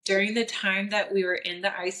during the time that we were in the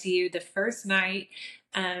ICU, the first night,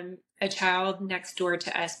 a child next door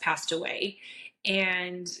to us passed away.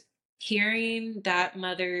 And hearing that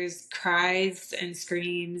mother's cries and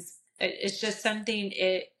screams, it's just something,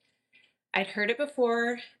 I'd heard it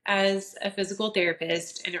before as a physical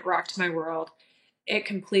therapist, and it rocked my world. It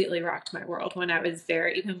completely rocked my world when I was there,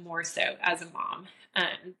 even more so as a mom.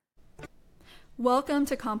 Welcome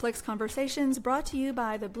to Complex Conversations, brought to you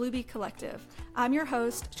by the Bluebee Collective. I'm your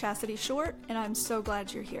host, Chastity Short, and I'm so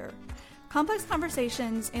glad you're here. Complex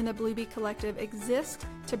Conversations and the Bluebee Collective exist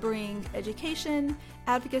to bring education,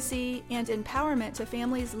 advocacy, and empowerment to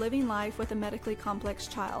families living life with a medically complex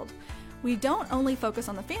child. We don't only focus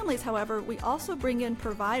on the families, however, we also bring in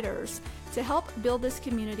providers to help build this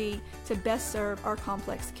community to best serve our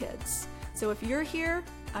complex kids. So if you're here,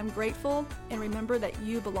 I'm grateful, and remember that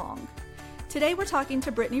you belong. Today we're talking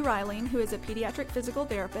to Brittany Reiling, who is a pediatric physical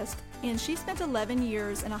therapist, and she spent 11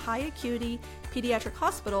 years in a high acuity pediatric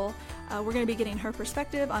hospital. We're going to be getting her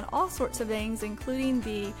perspective on all sorts of things, including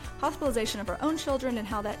the hospitalization of her own children and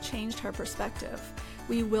how that changed her perspective.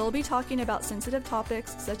 We will be talking about sensitive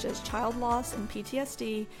topics such as child loss and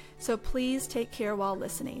PTSD, so please take care while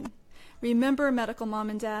listening. Remember, medical mom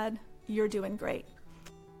and dad, you're doing great.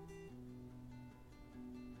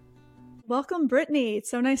 Welcome, Brittany. It's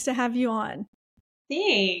so nice to have you on.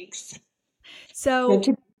 Thanks. So,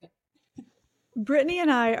 Brittany and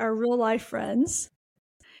I are real life friends,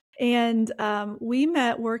 and we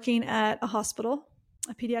met working at a hospital,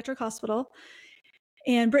 a pediatric hospital.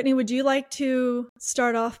 And Brittany, would you like to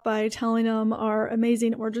start off by telling them our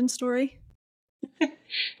amazing origin story?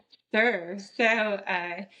 Sure. So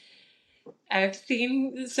I've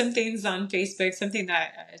seen some things on Facebook, something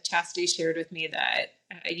that Chastity shared with me, that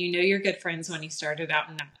you're good friends when you started out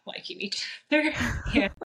not liking each other. Yeah.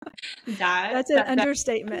 That's an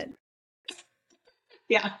understatement.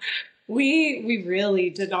 Yeah. We really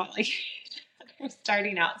did not like each other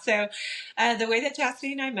starting out. So the way that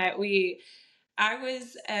Chastity and I met, I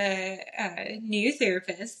was a new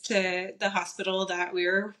therapist to the hospital that we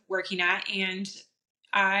were working at, and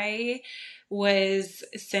I was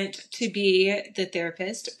sent to be the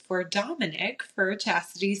therapist for Dominic, for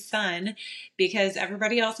Chastity's son, because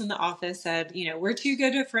everybody else in the office said, we're too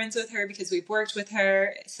good of friends with her because we've worked with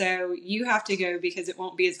her. So you have to go because it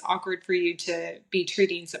won't be as awkward for you to be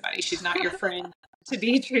treating somebody. She's not your friend to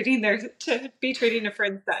be treating a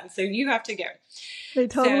friend's son. So you have to go. They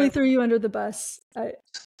totally threw you under the bus.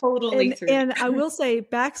 Totally threw. And I will say,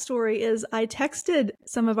 backstory is I texted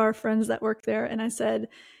some of our friends that work there, and I said,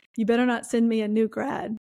 you better not send me a new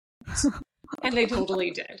grad. And they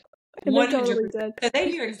totally did. And they totally did. So they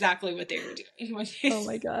knew exactly what they were doing. Oh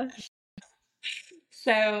my gosh.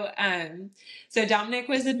 So Dominic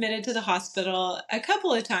was admitted to the hospital a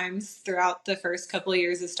couple of times throughout the first couple of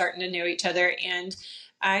years of starting to know each other. And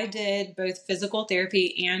I did both physical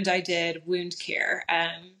therapy and I did wound care.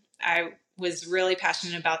 I was really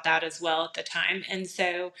passionate about that as well at the time. And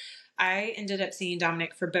so I ended up seeing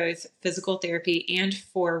Dominic for both physical therapy and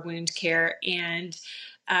for wound care. And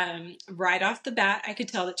right off the bat, I could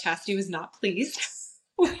tell that Chastity was not pleased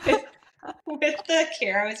with the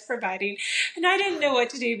care I was providing. And I didn't know what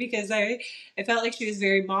to do because I felt like she was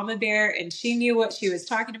very mama bear and she knew what she was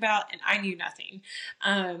talking about and I knew nothing.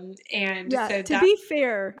 To be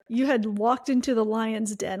fair, you had walked into the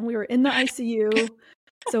lion's den. We were in the ICU.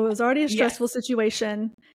 So it was already a stressful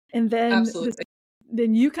situation. And then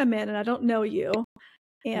then you come in and I don't know you.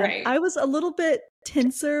 And right. I was a little bit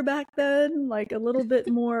tenser back then, like a little bit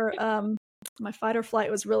more, my fight or flight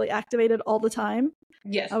was really activated all the time.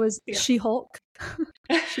 Yes. I was She-Hulk.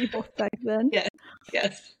 She-Hulk back then.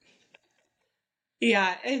 Yes.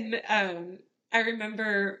 Yeah. And I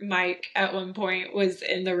remember Mike at one point was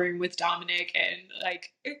in the room with Dominic and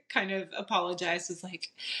kind of apologized, was like,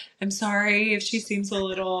 I'm sorry if she seems a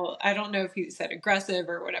little, I don't know if he said aggressive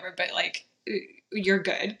or whatever, but you're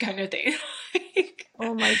good kind of thing.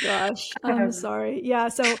 Oh my gosh. I'm sorry. Yeah.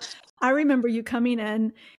 So I remember you coming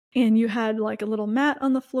in and you had a little mat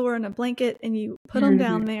on the floor and a blanket and you put them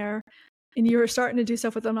down there and you were starting to do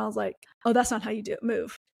stuff with them. And I was like, oh, that's not how you do it.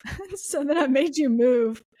 Move. So then I made you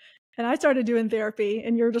move and I started doing therapy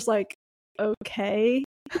and you're just like, okay,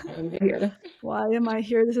 why am I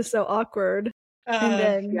here? This is so awkward. And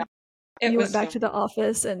then you went back to the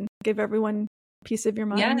office and gave everyone a piece of your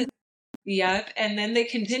mind. Yep. And then they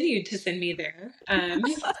continued to send me there. And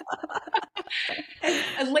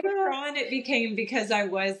later on it became because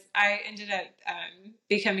I ended up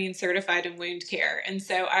becoming certified in wound care. And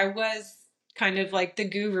so I was kind of like the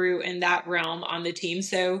guru in that realm on the team.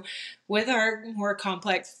 So with our more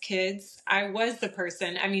complex kids, I was the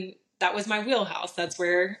person. I mean, that was my wheelhouse. That's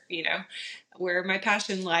where, where my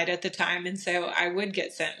passion lied at the time. And so I would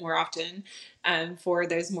get sent more often for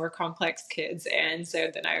those more complex kids. And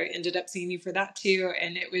so then I ended up seeing you for that too.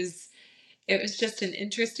 And it was just an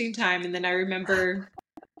interesting time. And then I remember.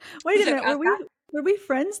 Wait a minute. Were we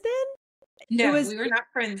friends then? No, we were not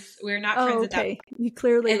friends. We were not friends at that point. You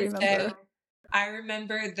clearly And remember. so I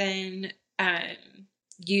remember then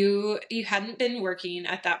you hadn't been working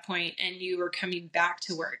at that point and you were coming back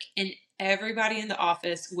to work, and everybody in the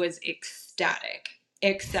office was ecstatic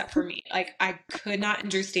except for me. Like, I could not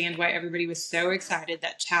understand why everybody was so excited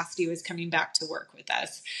that Chastity was coming back to work with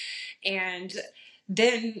us. And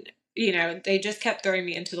then, they just kept throwing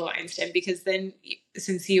me into the lion's den, because then,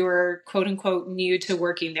 since you were quote unquote new to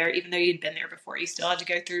working there, even though you'd been there before, you still had to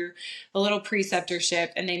go through a little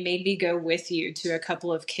preceptorship, and they made me go with you to a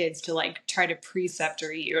couple of kids to like try to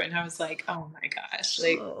preceptor you. And I was like, oh my gosh,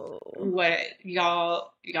 like, what,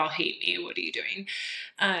 y'all hate me. What are you doing?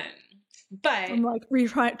 But I'm like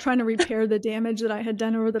trying to repair the damage that I had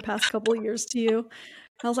done over the past couple of years to you.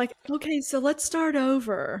 I was like, okay, so let's start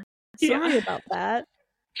over. Sorry about that.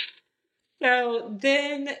 So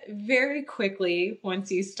then very quickly, once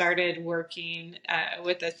you started working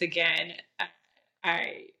with us again,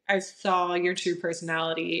 I saw your true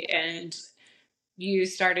personality, and you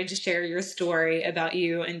started to share your story about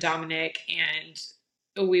you and Dominic,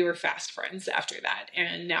 and we were fast friends after that.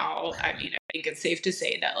 And now, I mean, I think it's safe to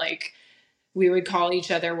say that like we would call each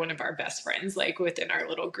other one of our best friends, like within our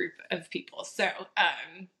little group of people. So,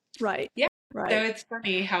 right. Yeah. Right. So it's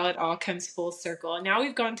funny how it all comes full circle. And now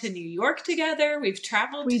we've gone to New York together. We've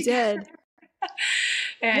traveled together. We did.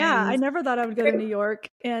 Yeah, I never thought I would go to New York,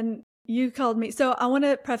 and you called me. So I want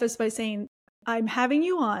to preface by saying I'm having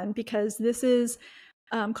you on because this is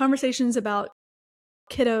conversations about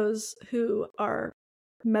kiddos who are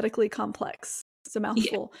medically complex. It's a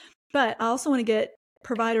mouthful. But I also want to get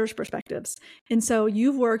providers' perspectives. And so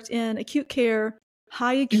you've worked in acute care,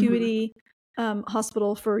 high acuity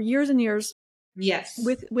hospital for years and years. Yes.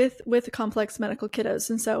 With complex medical kiddos.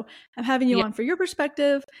 And so I'm having you on for your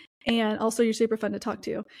perspective, and also you're super fun to talk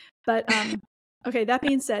to. But okay, that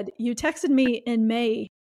being said, you texted me in May,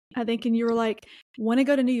 I think, and you were like, want to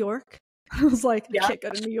go to New York? I was like, I can't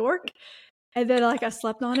go to New York. And then like I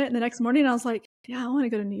slept on it, and the next morning I was like, yeah, I want to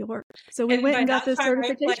go to New York. So we went and got this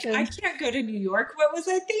certification. I can't go to New York. What was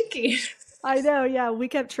I thinking? I know, yeah. We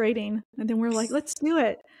kept trading, and then we're like, let's do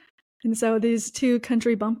it. And so these two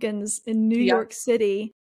country bumpkins in New York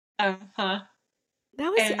City. That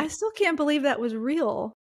was, I still can't believe that was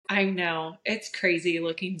real. I know. It's crazy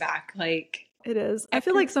looking back. Like, it is. I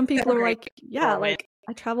feel like some people are like, yeah, like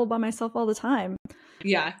I travel by myself all the time.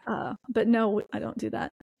 Yeah. But no, I don't do that.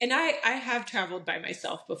 And I have traveled by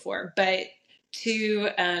myself before, but to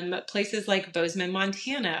places like Bozeman,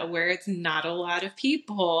 Montana, where it's not a lot of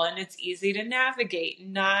people and it's easy to navigate,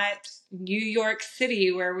 not New York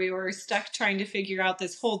City, where we were stuck trying to figure out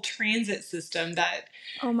this whole transit system that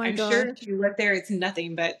I'm sure if you live there, it's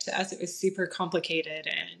nothing, but to us, it was super complicated.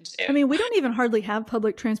 And I mean, we don't even hardly have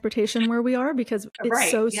public transportation where we are because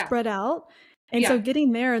it's so spread out. And so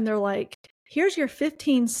getting there, and they're like, here's your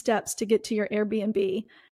 15 steps to get to your Airbnb.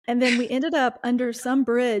 And then we ended up under some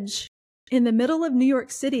bridge in the middle of New York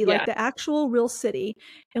City, like the actual real city.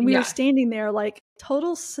 And we were standing there like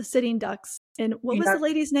total sitting ducks. And what was the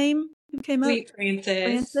lady's name who came up?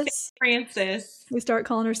 Frances. We start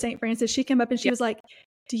calling her St. Francis. She came up and she was like,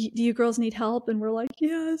 do you girls need help? And we're like,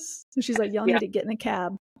 yes. So she's like, y'all need to get in a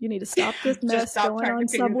cab. You need to stop this mess going on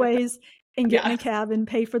subways and get in a cab and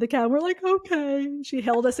pay for the cab. We're like, okay. She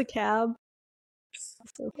held us a cab.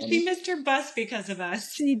 So she missed her bus because of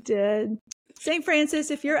us. She did. St.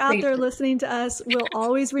 Francis, if you're out there listening to us, we'll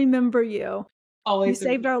always remember you. You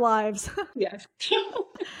saved our lives. Yes.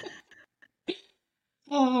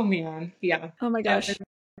 Oh, man. Yeah. Oh, my gosh.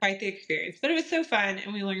 Quite the experience. But it was so fun,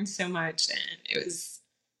 and we learned so much, and it was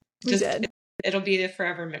it'll be a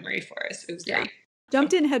forever memory for us. It was great.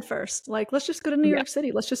 Jumped in head first. Like, let's just go to New York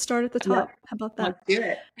City. Let's just start at the top. How about that? Let's do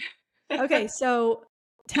it. Okay, so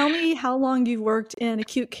tell me how long you've worked in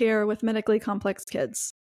acute care with medically complex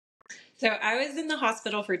kids. So I was in the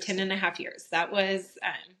hospital for 10 and a half years. That was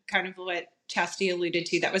kind of what Chastity alluded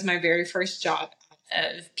to. That was my very first job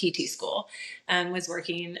of PT school, was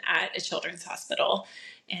working at a children's hospital.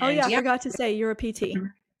 And, I forgot to say, you're a PT,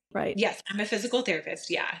 right? Yes, I'm a physical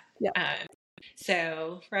therapist,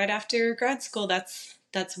 so right after grad school, that's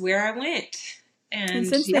where I went. And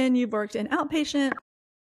since then, you've worked in outpatient,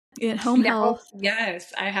 in home health.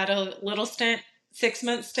 Yes, I had a little stint,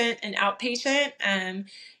 6-month stint in outpatient.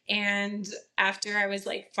 And after I was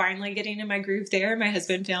like finally getting in my groove there, my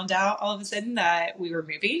husband found out all of a sudden that we were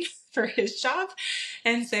moving for his job.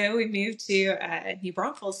 And so we moved to New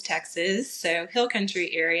Braunfels, Texas, so Hill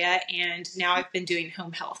Country area. And now I've been doing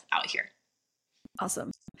home health out here.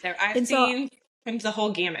 Awesome. So I've seen the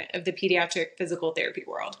whole gamut of the pediatric physical therapy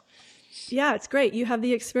world. Yeah, it's great. You have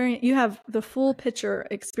the experience, you have the full picture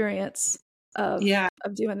experience of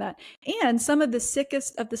doing that. And some of the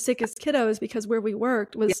sickest kiddos, because where we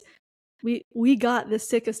worked was we got the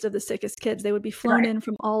sickest of the sickest kids. They would be flown in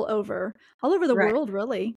from all over the world,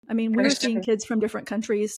 really. I mean, we were seeing kids from different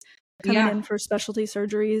countries coming in for specialty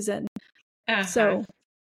surgeries. And so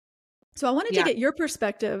I wanted to get your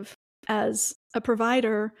perspective as a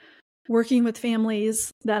provider working with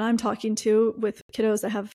families that I'm talking to with kiddos that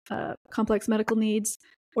have complex medical needs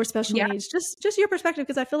or special needs. Just your perspective,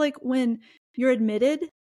 because I feel like when you're admitted,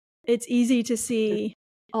 it's easy to see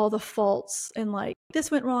all the faults and like this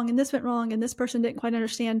went wrong and this went wrong and this person didn't quite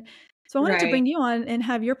understand. So I wanted to bring you on and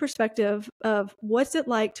have your perspective of what's it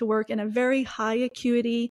like to work in a very high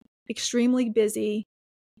acuity, extremely busy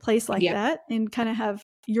place like that, and kind of have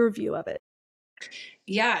your view of it.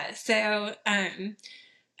 Yeah. So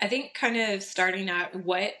I think kind of starting out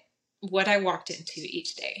what I walked into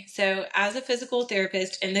each day. So as a physical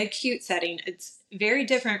therapist in the acute setting, it's very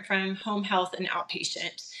different from home health and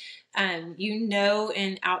outpatient. In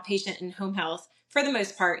outpatient and home health, for the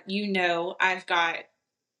most part, I've got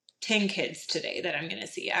 10 kids today that I'm going to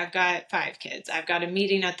see. I've got 5 kids. I've got a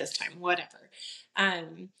meeting at this time, whatever.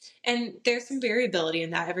 And there's some variability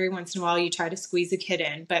in that. Every once in a while, you try to squeeze a kid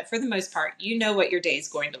in, but for the most part, what your day is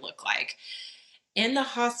going to look like. In the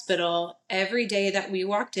hospital, every day that we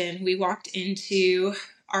walked into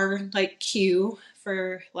our queue,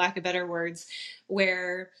 for lack of better words,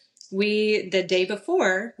 where the day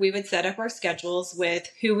before, we would set up our schedules with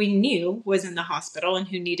who we knew was in the hospital and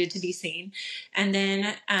who needed to be seen. And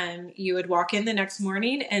then you would walk in the next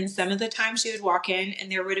morning, and some of the times you would walk in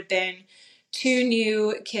and there would have been 2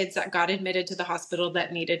 new kids that got admitted to the hospital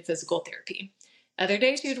that needed physical therapy. Other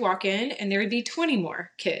days you'd walk in and there would be 20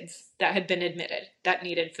 more kids that had been admitted that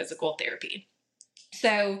needed physical therapy.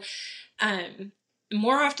 So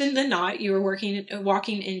more often than not, you were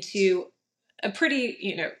walking into a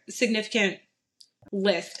pretty, significant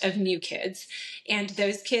list of new kids, and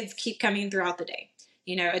those kids keep coming throughout the day.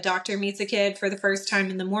 A doctor meets a kid for the first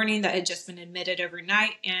time in the morning that had just been admitted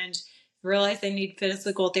overnight and realize they need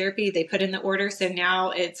physical therapy. They put in the order. So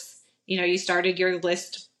now it's, you started your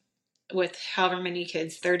list with however many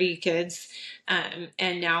kids, 30 kids.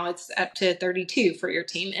 And now it's up to 32 for your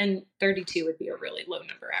team. And 32 would be a really low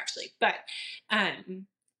number actually. But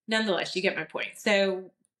nonetheless, you get my point.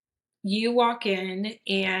 So you walk in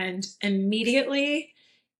and immediately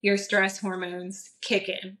your stress hormones kick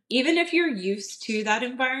in. Even if you're used to that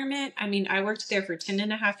environment. I mean, I worked there for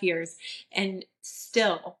 10.5 years and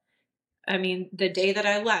still, the day that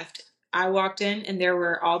I left, I walked in and there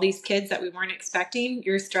were all these kids that we weren't expecting.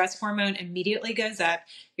 Your stress hormone immediately goes up.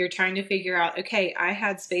 You're trying to figure out, okay, I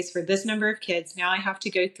had space for this number of kids. Now I have to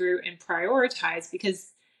go through and prioritize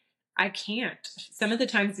because I can't. Some of the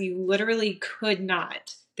times you literally could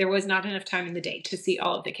not. There was not enough time in the day to see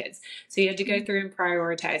all of the kids. So you had to go through and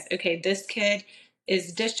prioritize. Okay, this kid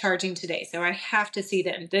is discharging today, so I have to see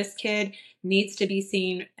them. This kid needs to be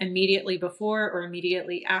seen immediately before or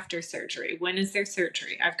immediately after surgery. When is their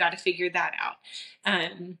surgery? I've got to figure that out.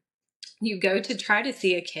 You go to try to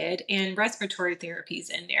see a kid and respiratory therapy's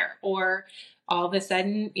in there, or all of a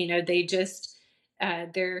sudden, they just,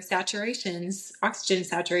 their oxygen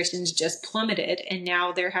saturations just plummeted, and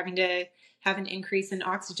now they're having to have an increase in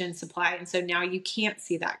oxygen supply. And so now you can't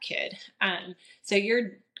see that kid. So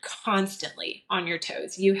you're constantly on your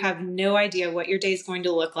toes. You have no idea what your day is going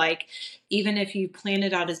to look like. Even if you plan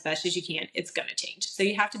it out as best as you can, it's going to change. So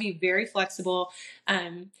you have to be very flexible.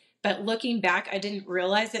 But looking back, I didn't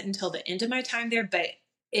realize it until the end of my time there, but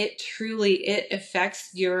it affects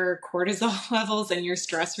your cortisol levels and your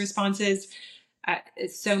stress responses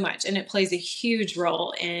so much. And it plays a huge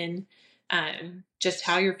role in just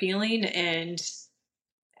how you're feeling and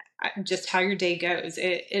just how your day goes.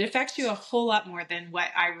 It affects you a whole lot more than what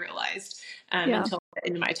I realized until the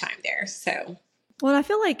end of my time there. So, well, I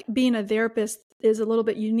feel like being a therapist is a little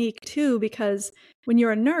bit unique too, because when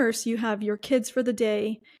you're a nurse, you have your kids for the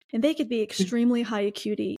day and they could be extremely high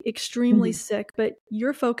acuity, extremely sick, but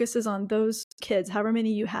your focus is on those kids, however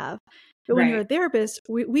many you have. But when you're a therapist,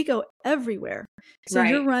 we go everywhere. So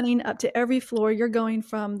you're running up to every floor. You're going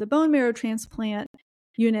from the bone marrow transplant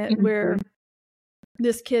unit where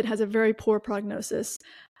this kid has a very poor prognosis.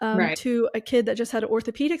 Right. To a kid that just had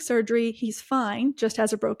orthopedic surgery, he's fine, just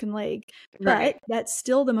has a broken leg. Right. But that's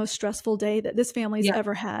still the most stressful day that this family's Yeah.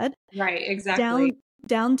 ever had. Right. Exactly.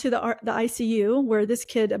 Down to the ICU, where this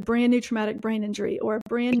kid, a brand new traumatic brain injury or a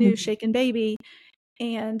brand new shaken baby,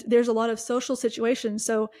 and there's a lot of social situations.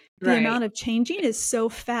 So the amount of changing is so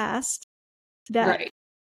fast that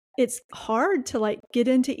it's hard to like get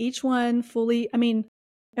into each one fully. I mean,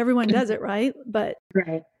 everyone does it, right? But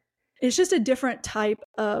it's just a different type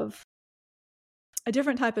of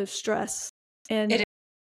stress, and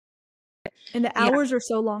the hours are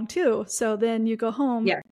so long too. So then you go home,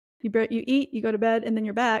 you eat, you go to bed, and then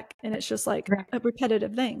you're back, and it's just like a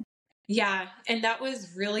repetitive thing. Yeah. And that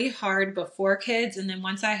was really hard before kids. And then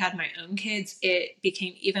once I had my own kids, it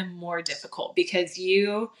became even more difficult because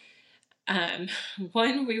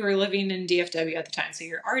one, we were living in DFW at the time. So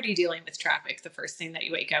you're already dealing with traffic the first thing that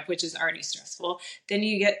you wake up, which is already stressful. Then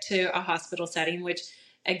you get to a hospital setting, which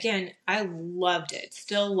again, I loved it,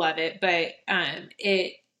 still love it. But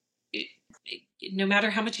no matter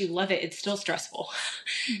how much you love it, it's still stressful.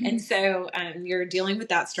 And so you're dealing with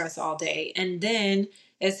that stress all day. And then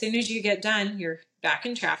as soon as you get done, you're back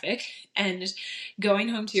in traffic and going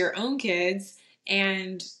home to your own kids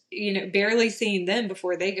and, barely seeing them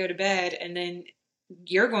before they go to bed. And then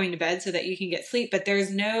you're going to bed so that you can get sleep. But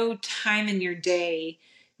there's no time in your day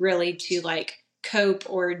really to like cope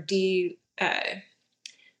or I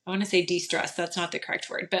want to say de-stress. That's not the correct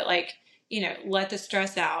word, but like, let the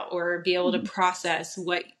stress out or be able to process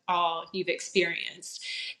what all you've experienced.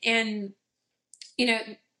 And,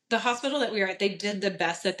 the hospital that we were at, they did the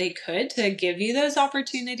best that they could to give you those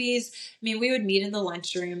opportunities. I mean, we would meet in the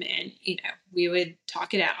lunchroom and, we would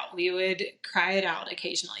talk it out. We would cry it out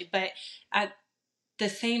occasionally. But at the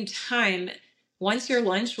same time, once your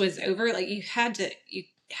lunch was over, like you had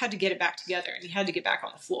to get it back together and you had to get back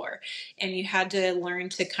on the floor and you had to learn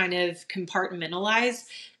to kind of compartmentalize.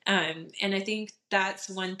 And I think that's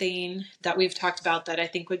one thing that we've talked about that I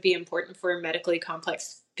think would be important for medically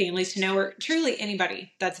complex families to know, or truly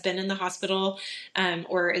anybody that's been in the hospital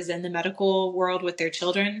or is in the medical world with their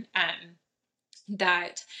children,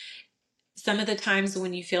 that some of the times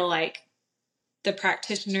when you feel like the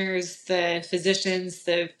practitioners, the physicians,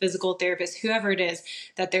 the physical therapists, whoever it is,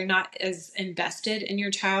 that they're not as invested in your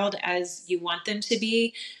child as you want them to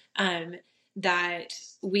be, that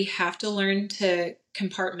we have to learn to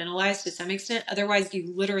compartmentalize to some extent. Otherwise,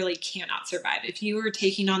 you literally cannot survive. If you were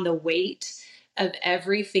taking on the weight of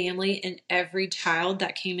every family and every child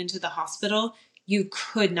that came into the hospital, you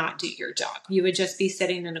could not do your job. You would just be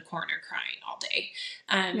sitting in a corner crying all day.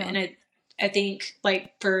 And I think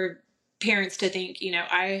like for parents to think,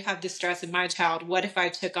 I have the stress of my child. What if I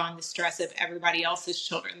took on the stress of everybody else's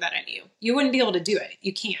children that I knew? You wouldn't be able to do it.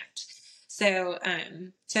 You can't. So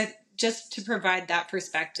just to provide that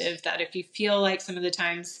perspective that if you feel like some of the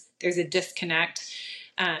times there's a disconnect,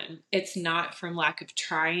 it's not from lack of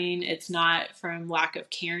trying. It's not from lack of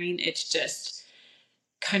caring. It's just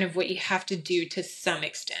kind of what you have to do to some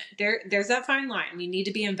extent. There's that fine line. You need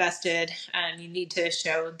to be invested and you need to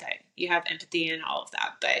show that you have empathy and all of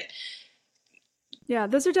that. But yeah,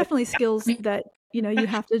 those are definitely skills that, you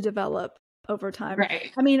have to develop over time.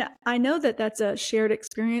 Right. I mean, I know that that's a shared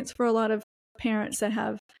experience for a lot of parents that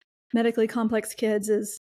have medically complex kids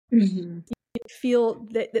is you feel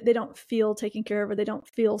that they don't feel taken care of or they don't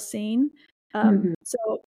feel seen.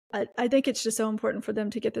 So I think it's just so important for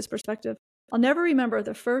them to get this perspective. I'll never remember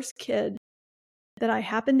the first kid that I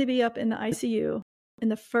happened to be up in the ICU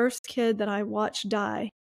and the first kid that I watched die,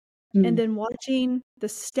 and then watching the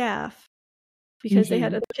staff, because they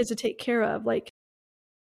had other kids to take care of, like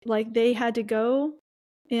they had to go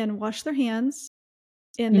and wash their hands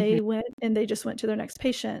and they went and they just went to their next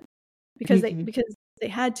patient because they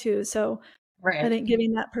had to. So I think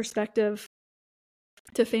giving that perspective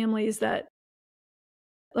to families that,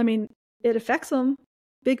 I mean, it affects them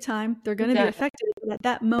big time. They're going to be affected, but at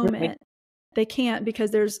that moment they can't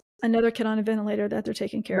because there's another kid on a ventilator that they're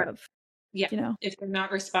taking care of. Yeah. If they're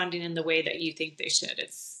not responding in the way that you think they should,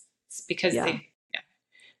 it's because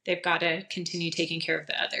they've got to continue taking care of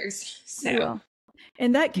the others. So,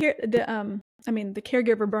 and that care, the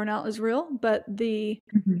caregiver burnout is real, but the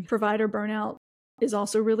provider burnout is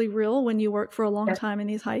also really real when you work for a long time in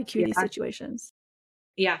these high acuity situations.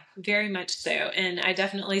 Yeah, very much so. And I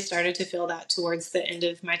definitely started to feel that towards the end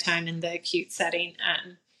of my time in the acute setting.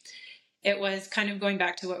 It was kind of going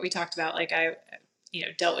back to what we talked about. Like I,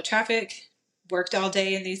 dealt with traffic, worked all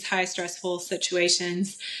day in these high stressful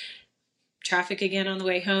situations, traffic again on the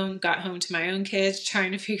way home, got home to my own kids,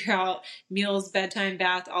 trying to figure out meals, bedtime,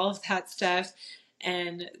 bath, all of that stuff.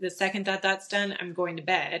 And the second that that's done, I'm going to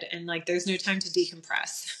bed, and like, there's no time to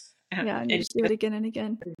decompress. Yeah, and you And just do it again and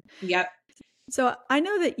again. yep. So I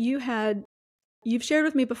know that you've shared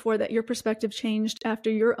with me before that your perspective changed after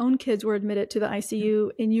your own kids were admitted to the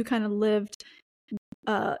ICU, and you kind of lived,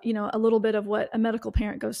 a little bit of what a medical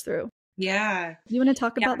parent goes through. Yeah. You want to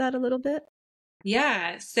talk Yeah. about that a little bit?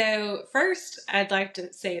 Yeah. So first, I'd like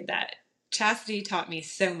to say that Chastity taught me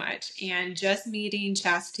so much, and just meeting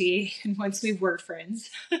Chastity, and once we were friends,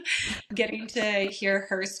 getting to hear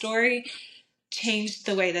her story changed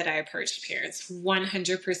the way that I approached parents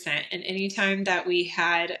 100%. And anytime that we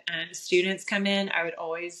had students come in, I would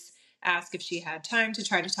always ask if she had time to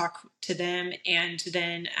try to talk to them. And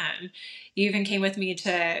then you even came with me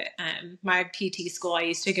to my PT school. I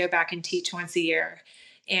used to go back and teach once a year.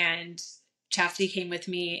 And Chastity came with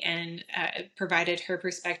me and provided her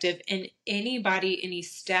perspective. And anybody, any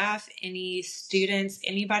staff, any students,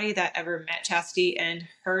 anybody that ever met Chastity and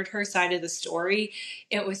heard her side of the story,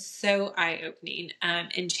 it was so eye-opening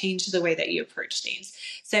and changed the way that you approach things.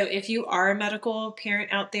 So if you are a medical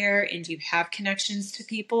parent out there and you have connections to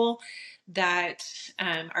people that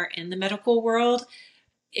are in the medical world,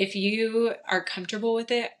 if you are comfortable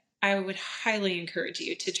with it, I would highly encourage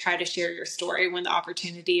you to try to share your story when the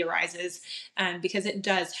opportunity arises, because it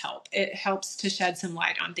does help. It helps to shed some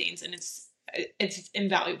light on things, and it's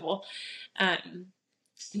invaluable.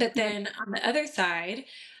 But then on the other side,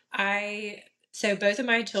 so both of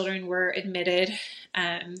my children were admitted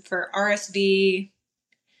for RSV,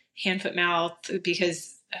 hand, foot, mouth,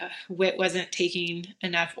 because Whit wasn't taking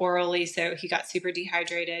enough orally, so he got super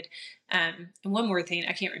dehydrated. And one more thing,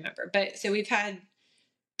 I can't remember. But so we've had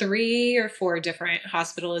 3 or 4 different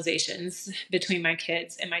hospitalizations between my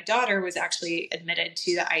kids, and my daughter was actually admitted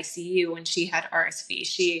to the ICU when she had RSV.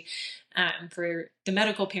 She, for the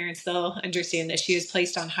medical parents, they'll understand that she was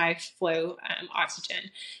placed on high flow oxygen.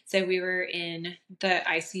 So we were in the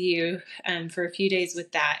ICU for a few days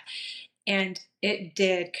with that, and it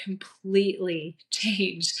did completely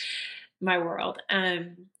change my world.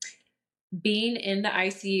 Being in the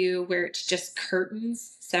ICU where it's just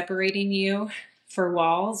curtains separating you for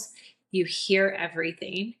walls, you hear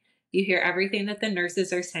everything. You hear everything that the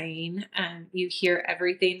nurses are saying. You hear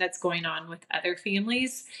everything that's going on with other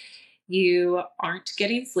families. You aren't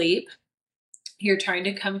getting sleep. You're trying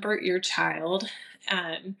to comfort your child.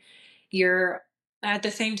 You're at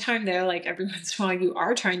the same time, though, like, every once in a while, you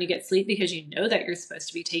are trying to get sleep because you know that you're supposed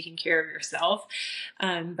to be taking care of yourself.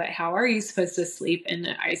 But how are you supposed to sleep in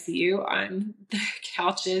the ICU on the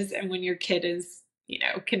couches and when your kid is,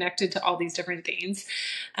 connected to all these different things,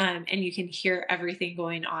 and you can hear everything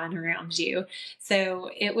going on around you? So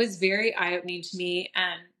it was very eye-opening to me.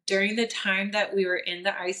 During the time that we were in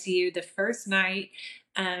the ICU, the first night,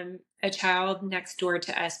 a child next door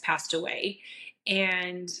to us passed away.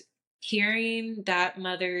 And hearing that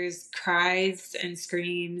mother's cries and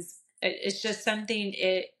screams, it's just something,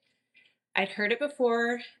 I'd heard it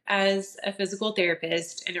before as a physical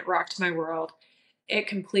therapist, and it rocked my world. It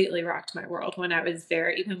completely rocked my world when I was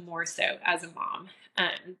there, even more so as a mom.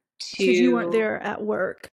 Because you weren't there at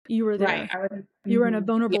work. You were there. Right. You were in a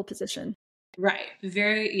vulnerable position. Right.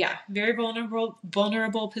 Very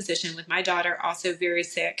vulnerable position with my daughter, also very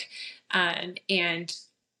sick. And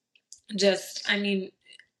just, I knew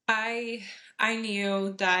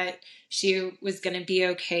that she was going to be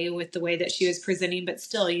okay with the way that she was presenting, but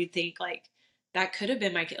still, you think, like, that could have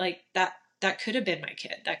been my kid. Like, that could have been my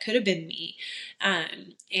kid. That could have been me.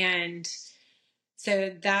 And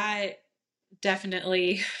so that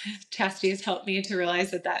definitely, Chastity has helped me to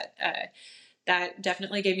realize that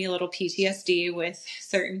definitely gave me a little PTSD with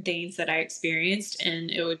certain things that I experienced, and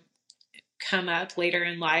it would come up later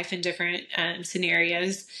in life in different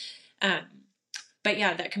scenarios. But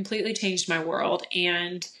yeah, that completely changed my world.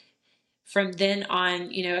 And from then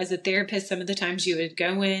on, as a therapist, some of the times you would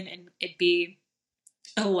go in and it'd be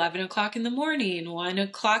 11 o'clock in the morning, 1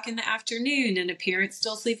 o'clock in the afternoon, and a parent's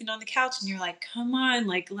still sleeping on the couch. And you're like, come on,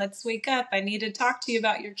 like, let's wake up. I need to talk to you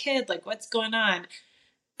about your kid. Like, what's going on?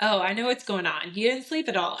 Oh, I know what's going on. You didn't sleep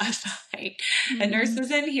at all last night. Mm-hmm. A nurse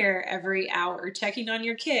was in here every hour checking on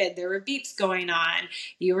your kid. There were beeps going on.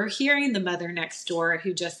 You were hearing the mother next door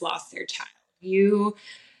who just lost their child. You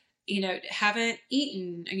haven't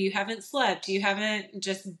eaten, and you haven't slept. You haven't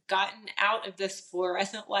just gotten out of this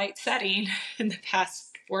fluorescent light setting in the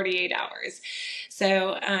past 48 hours.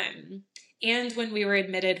 So, and when we were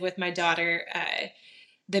admitted with my daughter,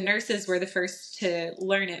 the nurses were the first to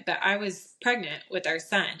learn it, but I was pregnant with our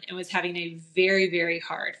son and was having a very, very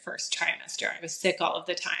hard first trimester. I was sick all of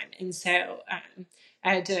the time. And so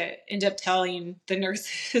I had to end up telling the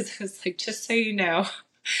nurses, I was like, just so you know,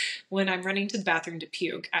 when I'm running to the bathroom to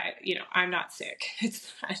puke, I'm not sick.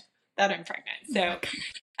 It's not that I'm pregnant. So,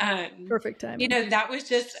 perfect timing. that was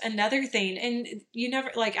just another thing. And you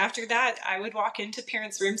never, like, after that, I would walk into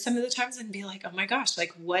parents' rooms some of the times and be like, oh my gosh,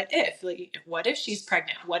 like, what if she's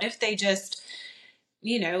pregnant? What if they just,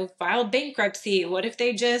 filed bankruptcy? What if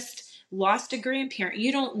they just lost a grandparent?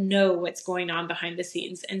 You don't know what's going on behind the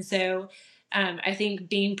scenes. And so, I think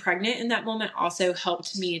being pregnant in that moment also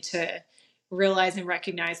helped me to realize and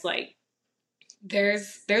recognize, like,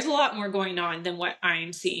 there's a lot more going on than what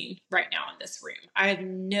I'm seeing right now in this room. I have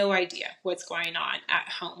no idea what's going on at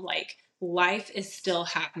home. Like, life is still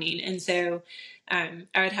happening. And so I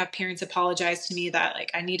would have parents apologize to me that,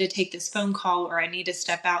 like, I need to take this phone call or I need to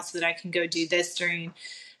step out so that I can go do this during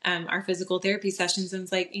our physical therapy sessions. And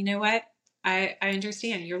it's like, you know what? I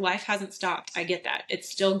understand your life hasn't stopped. I get that. It's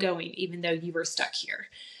still going, even though you were stuck here.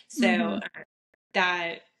 So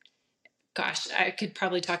that, gosh, I could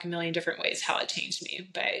probably talk a million different ways how it changed me,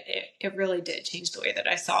 but it really did change the way that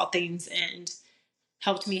I saw things and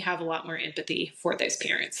helped me have a lot more empathy for those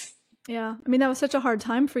parents. Yeah. I mean, that was such a hard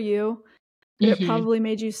time for you. It probably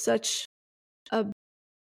made you such a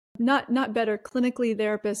not better clinically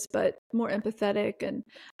therapist, but more empathetic. And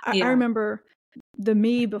I remember the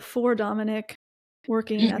me before Dominic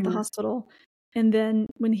working at the hospital. And then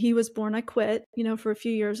when he was born, I quit, for a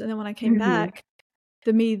few years. And then when I came back,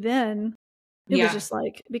 the me then, it was just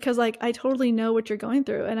like, because like, I totally know what you're going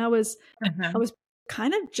through. And I was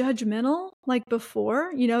kind of judgmental, like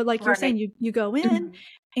before, like you're saying, you go in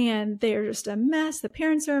and they're just a mess. The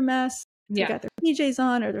parents are a mess. They got their PJs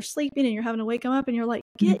on or they're sleeping and you're having to wake them up and you're like,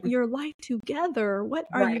 get your life together. What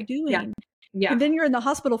are you doing? And then you're in the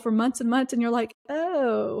hospital for months and months and you're like,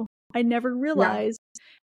 oh, I never realized.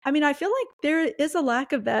 I mean, I feel like there is a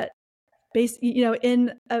lack of that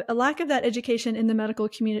in a lack of that education in the medical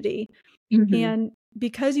community. And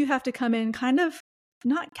because you have to come in kind of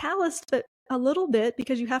not calloused, but a little bit,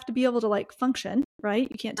 because you have to be able to like function, right?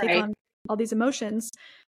 You can't take on all these emotions.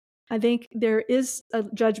 I think there is a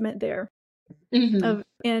judgment there.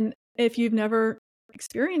 And if you've never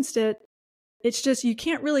experienced it, it's just, you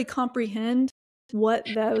can't really comprehend what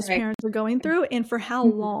those parents are going through and for how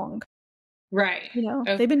long. Right.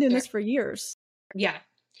 They've been doing this for years. Yeah.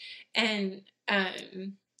 And,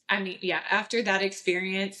 after that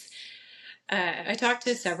experience, I talked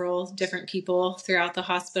to several different people throughout the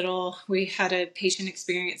hospital. We had a patient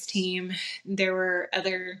experience team. There were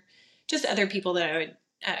other people that I would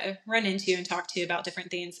run into and talk to about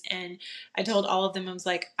different things. And I told all of them, I was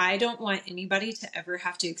like, I don't want anybody to ever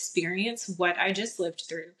have to experience what I just lived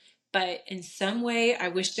through. But in some way, I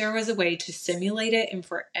wish there was a way to simulate it. And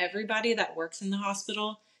for everybody that works in the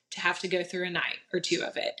hospital to have to go through a night or two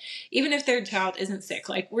of it, even if their child isn't sick,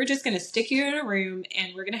 like, we're just going to stick you in a room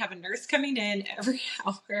and we're going to have a nurse coming in every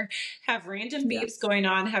hour, have random beeps going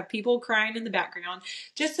on, have people crying in the background,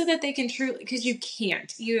 just so that they can truly, because you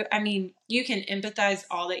can't, you can empathize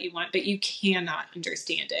all that you want, but you cannot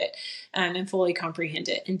understand it and fully comprehend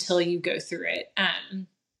it until you go through it.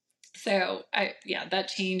 So that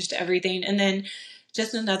changed everything. And then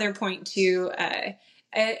just another point too,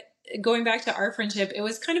 going back to our friendship, it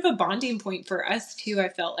was kind of a bonding point for us too, I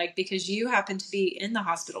felt like, because you happened to be in the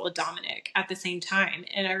hospital with Dominic at the same time.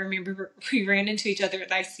 And I remember we ran into each other at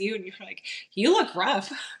ICU and you were like, you look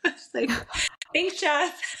rough. It's like, thanks,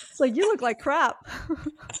 Chas. It's like, you look like crap.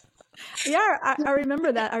 Yeah, I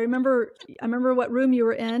remember that. I remember what room you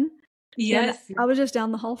were in. Yes. And I was just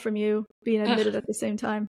down the hall from you being admitted at the same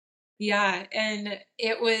time. Yeah. And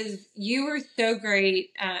you were so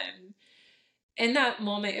great. In that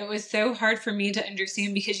moment, it was so hard for me to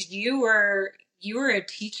understand because you were a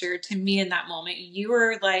teacher to me in that moment. You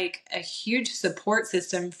were like a huge support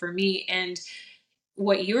system for me. And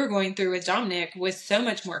what you were going through with Dominic was so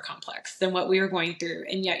much more complex than what we were going through.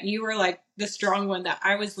 And yet you were like the strong one that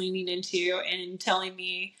I was leaning into and telling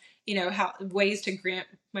me, how ways to grant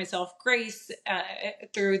myself grace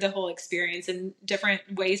through the whole experience and different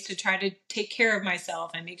ways to try to take care of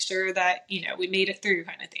myself and make sure that, we made it through,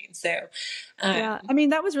 kind of thing. So,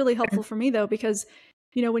 that was really helpful for me though, because,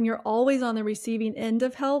 when you're always on the receiving end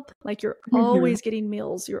of help, like you're always getting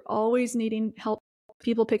meals, you're always needing help,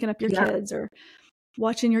 people picking up your kids or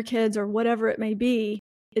watching your kids or whatever it may be.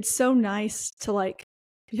 It's so nice to like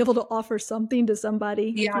be able to offer something to somebody,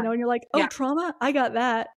 and you're like, oh, trauma, I got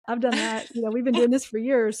that. I've done that. We've been doing this for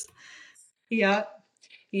years. Yeah.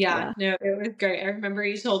 No, it was great. I remember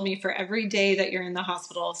you told me for every day that you're in the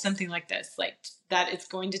hospital, something like this, like that it's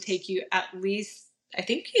going to take you at least, I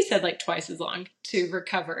think you said like twice as long to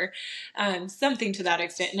recover, something to that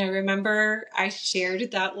extent. And I remember I shared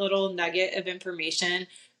that little nugget of information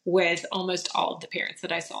with almost all of the parents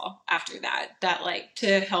that I saw after that like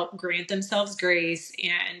to help grant themselves grace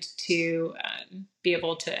and to be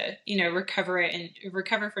able to, recover it and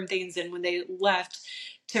recover from things. And when they left,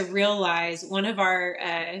 to realize one of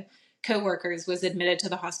our coworkers was admitted to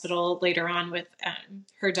the hospital later on with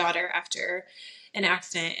her daughter after an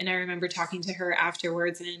accident. And I remember talking to her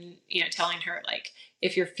afterwards and, telling her, like,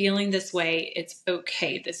 if you're feeling this way, it's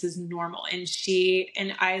okay. This is normal.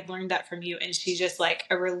 And I learned that from you. And she just like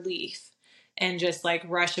a relief and just like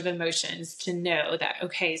rush of emotions to know that,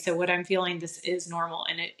 okay, so what I'm feeling, this is normal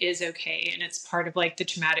and it is okay. And it's part of like the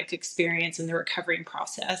traumatic experience and the recovering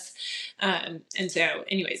process. And so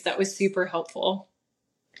anyways, that was super helpful.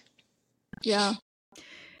 Yeah.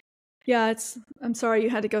 Yeah. I'm sorry you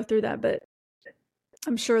had to go through that, but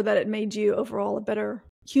I'm sure that it made you overall a better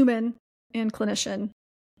human and clinician,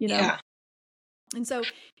 Yeah. And so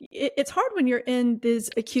it's hard when you're in this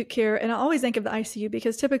acute care. And I always think of the ICU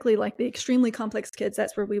because typically like the extremely complex kids,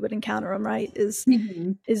 that's where we would encounter them, right? Is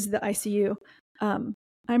the ICU. I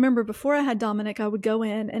remember before I had Dominic, I would go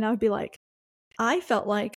in and I would be like, I felt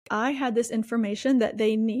like I had this information that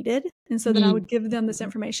they needed. And so then I would give them this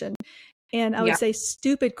information and I would say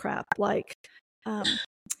stupid crap like,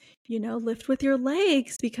 lift with your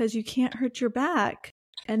legs because you can't hurt your back.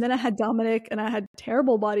 And then I had Dominic and I had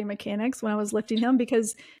terrible body mechanics when I was lifting him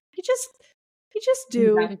because he just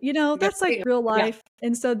do, that's like real life. Yeah.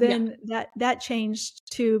 And so then that changed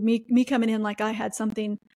to me coming in like I had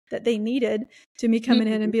something that they needed, to me coming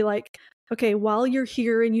in and be like, okay, while you're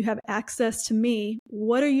here and you have access to me,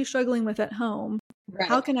 what are you struggling with at home? Right.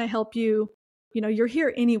 How can I help you? You're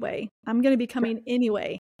here anyway. I'm going to be coming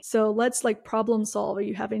anyway. So let's like problem solve. Are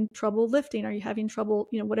you having trouble lifting? Are you having trouble,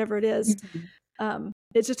 whatever it is?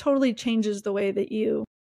 It just totally changes the way that you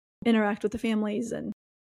interact with the families. And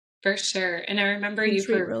for sure. And I remember you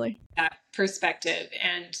for really that perspective.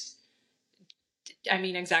 And I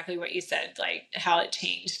mean, exactly what you said, like how it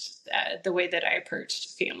changed the way that I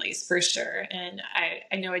approached families for sure. And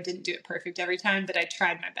I know I didn't do it perfect every time, but I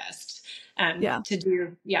tried my best to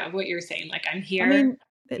do, what you're saying. Like, I'm here. I mean,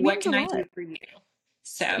 what can I do for you?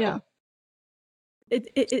 So yeah,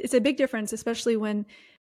 it's a big difference, especially when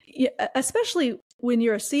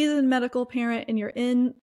you're a seasoned medical parent and you're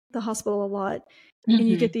in the hospital a lot and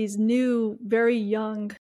you get these new, very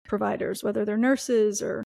young providers, whether they're nurses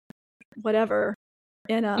or whatever.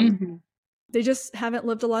 And they just haven't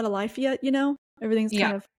lived a lot of life yet, everything's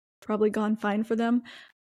kind of probably gone fine for them.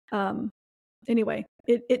 Anyway,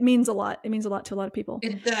 it means a lot. It means a lot to a lot of people.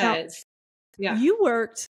 It does. Now, you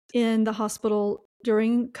worked in the hospital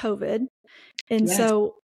during COVID. And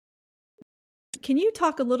so can you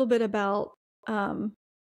talk a little bit about, I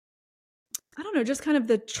don't know, just kind of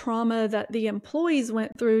the trauma that the employees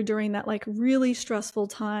went through during that like really stressful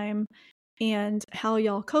time and how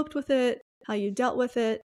y'all coped with it, how you dealt with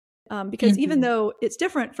it? Because even though it's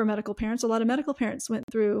different for medical parents, a lot of medical parents went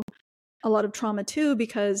through a lot of trauma too,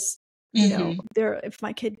 because, if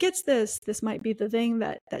my kid gets this might be the thing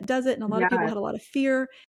that does it. And a lot of people had a lot of fear.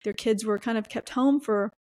 Their kids were kind of kept home for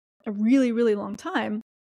a really, really long time.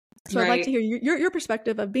 So I'd like to hear your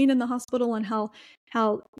perspective of being in the hospital and how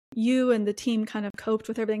you and the team kind of coped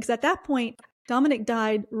with everything. Because at that point, Dominic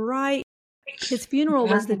died right. His funeral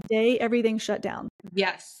was the day everything shut down.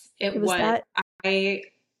 Yes, it was. That.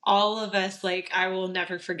 All of us, like, I will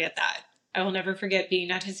never forget that. I will never forget being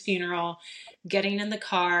at his funeral, getting in the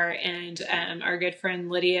car, and our good friend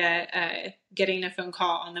Lydia getting a phone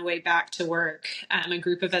call on the way back to work. A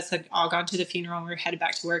group of us had all gone to the funeral and we were headed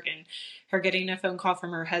back to work, and her getting a phone call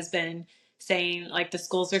from her husband saying, like, the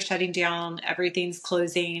schools are shutting down, everything's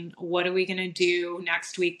closing. What are we going to do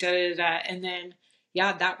next week? Da, da, da. And then,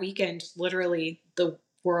 that weekend, literally the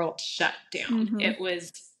world shut down. It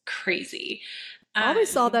was crazy. I always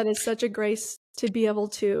saw that as such a grace to be able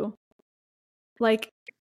to, like,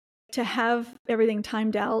 to have everything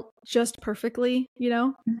timed out just perfectly,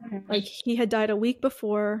 like he had died a week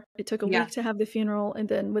before. It took a week to have the funeral. And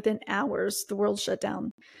then within hours, the world shut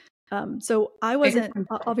down. So I wasn't,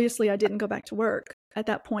 obviously I didn't go back to work at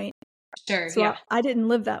that point. Sure. So I didn't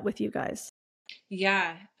live that with you guys.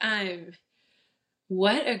 Yeah.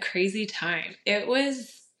 What a crazy time. It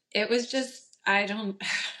was just,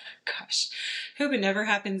 gosh, hope it never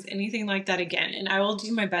happens anything like that again. And I will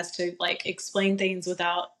do my best to like explain things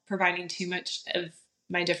without providing too much of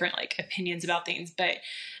my different like opinions about things. But,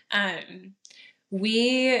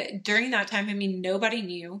 during that time, I mean, nobody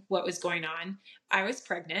knew what was going on. I was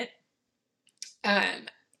pregnant.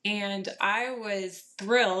 And I was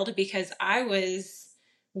thrilled because I was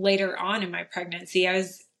later on in my pregnancy. I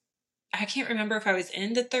was I can't remember if I was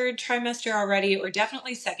in the third trimester already or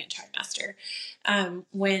definitely second trimester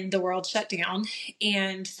when the world shut down.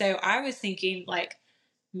 And so I was thinking like,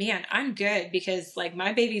 man, I'm good because like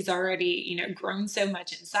my baby's already, grown so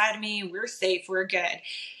much inside of me. We're safe. We're good.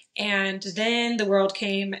 And then the world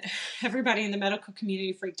came, everybody in the medical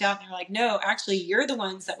community freaked out. And they're like, no, actually, you're the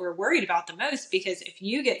ones that we're worried about the most, because if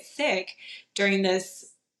you get sick during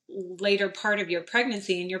this later part of your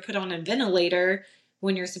pregnancy and you're put on a ventilator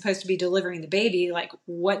when you're supposed to be delivering the baby, like,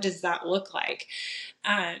 what does that look like?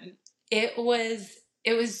 Um, it was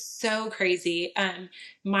so crazy.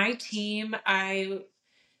 My team, I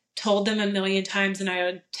told them a million times, and I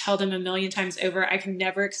would tell them a million times over, I can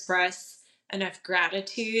never express enough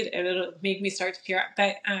gratitude, and it'll make me start to tear up,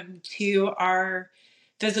 but to our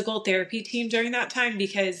physical therapy team during that time,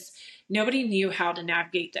 because nobody knew how to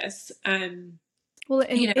navigate this. Well,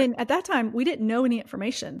 and at that time, we didn't know any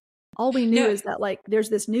information. All we knew No, is that like there's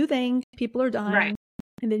this new thing, people are dying, right.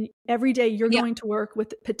 and then every day you're Yeah, going to work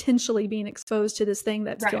with potentially being exposed to this thing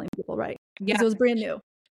that's right. killing people, right? Because Yeah. it was brand new.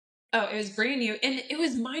 Oh, it was brand new. And it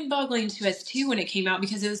was mind boggling to us too when it came out,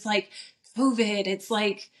 because it was like COVID. It's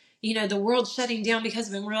like, the world shutting down because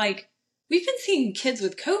of it. And we're like, we've been seeing kids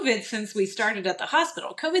with COVID since we started at the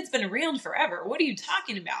hospital. COVID's been around forever. What are you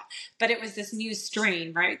talking about? But it was this new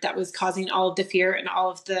strain, right, that was causing all of the fear and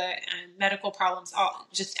all of the medical problems,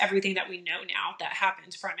 just everything that we know now that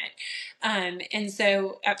happened from it. And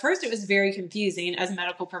so at first it was very confusing as a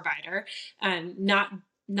medical provider,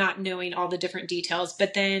 not knowing all the different details.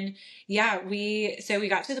 But then, yeah, we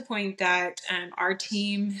got to the point that our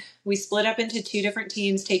team, we split up into two different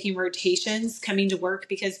teams, taking rotations, coming to work,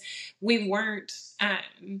 because we weren't,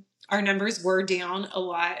 our numbers were down a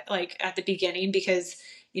lot, like at the beginning, because,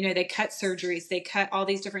 they cut surgeries, they cut all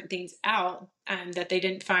these different things out that they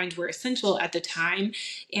didn't find were essential at the time.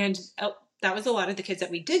 And that was a lot of the kids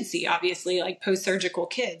that we did see, obviously, like post-surgical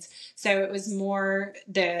kids. So it was more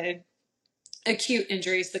the acute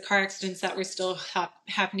injuries, the car accidents that were still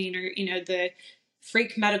happening, or, the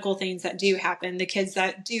freak medical things that do happen, the kids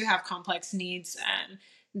that do have complex needs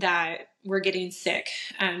that were getting sick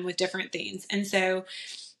with different things. And so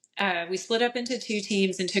we split up into two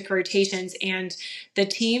teams and took rotations, and the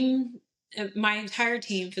team, my entire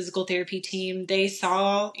team, physical therapy team, they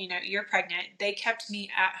saw, you're pregnant. They kept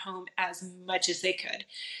me at home as much as they could.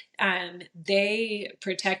 They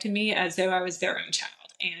protected me as though I was their own child,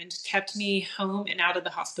 and kept me home and out of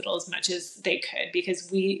the hospital as much as they could,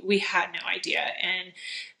 because we had no idea. And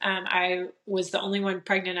I was the only one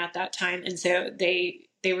pregnant at that time. And so they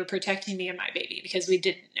were protecting me and my baby, because we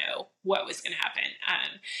didn't know what was going to happen.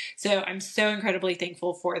 So I'm so incredibly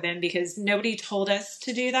thankful for them, because nobody told us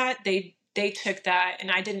to do that. They took that,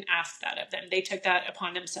 and I didn't ask that of them. They took that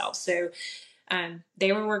upon themselves. So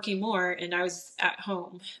they were working more, and I was at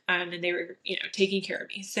home, and they were, taking care of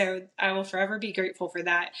me. So I will forever be grateful for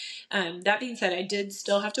that. That being said, I did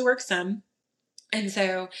still have to work some. And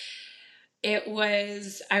so I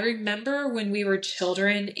remember when we were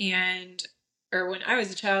children, or when I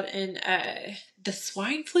was a child, and the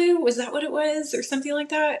swine flu, was that what it was? Or something like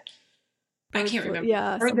that? I can't remember.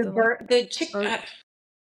 Yeah, Or something like the chick,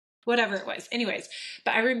 whatever it was. Anyways,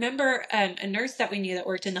 but I remember a nurse that we knew that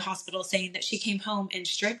worked in the hospital saying that she came home and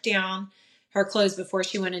stripped down her clothes before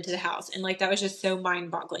she went into the house. And like, that was just so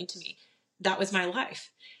mind boggling to me. That was my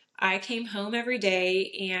life. I came home every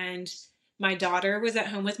day, and my daughter was at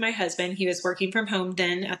home with my husband. He was working from home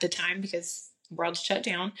then at the time, because the world shut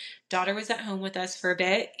down. Daughter was at home with us for a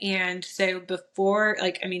bit. And so before,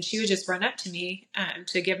 she would just run up to me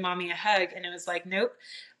to give mommy a hug. And it was like, nope,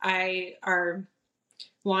 our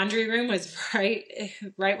laundry room was right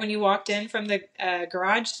when you walked in from the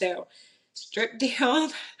garage. So stripped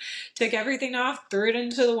down, took everything off, threw it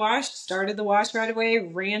into the wash, started the wash right away,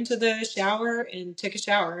 ran to the shower, and took a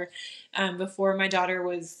shower before my daughter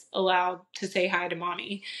was allowed to say hi to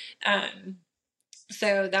mommy.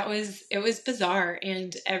 So it was bizarre.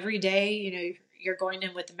 And every day, you're going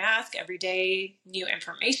in with a mask. Every day, new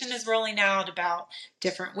information is rolling out about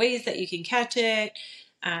different ways that you can catch it.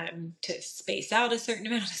 To space out a certain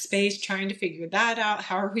amount of space, trying to figure that out.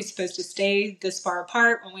 How are we supposed to stay this far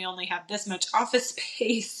apart when we only have this much office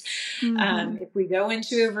space? Mm-hmm. If we go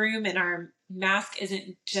into a room and our mask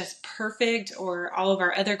isn't just perfect, or all of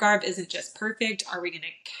our other garb isn't just perfect, are we going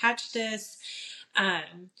to catch this?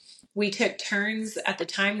 We took turns. At the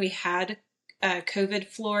time, we had COVID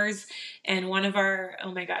floors, and one of our,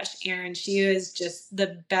 oh my gosh, Erin, she was just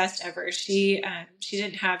the best ever. She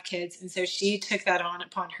didn't have kids, and so she took that on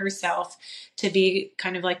upon herself to be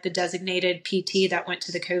kind of like the designated PT that went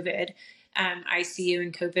to the COVID ICU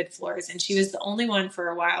and COVID floors, and she was the only one for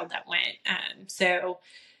a while that went. So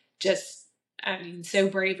just, I mean, so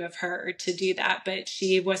brave of her to do that, but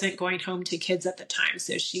she wasn't going home to kids at the time.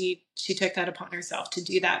 So she took that upon herself to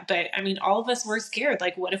do that. But I mean, all of us were scared.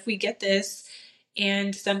 Like, what if we get this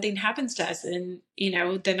and something happens to us, and,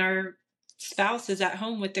 then our spouse is at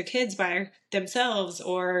home with their kids by themselves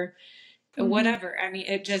or whatever. I mean,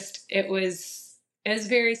 it was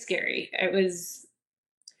very scary.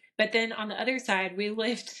 But then on the other side, we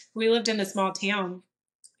lived in a small town,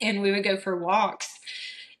 and we would go for walks,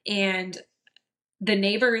 and the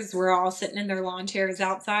neighbors were all sitting in their lawn chairs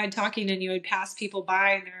outside talking, and you would pass people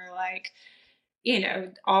by and they were like,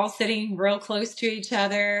 all sitting real close to each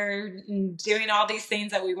other and doing all these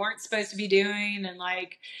things that we weren't supposed to be doing. And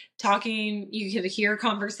like talking, you could hear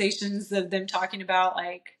conversations of them talking about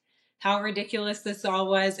like how ridiculous this all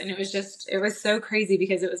was. And it was so crazy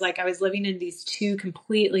because it was like I was living in these two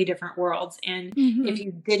completely different worlds. And if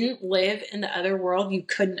you didn't live in the other world, you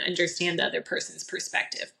couldn't understand the other person's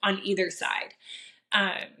perspective on either side.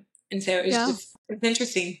 And so it's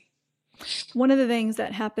interesting. One of the things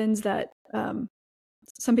that happens that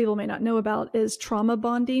some people may not know about is trauma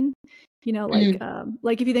bonding.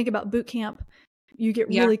 Like if you think about boot camp, you get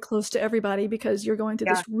really close to everybody because you're going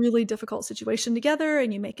through this really difficult situation together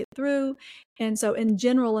and you make it through. And so in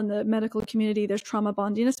general, in the medical community, there's trauma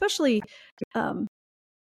bonding, especially, just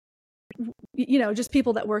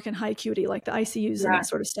people that work in high acuity, like the ICUs and that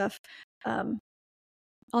sort of stuff.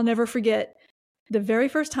 I'll never forget the very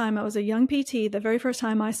first time I was a young PT, the very first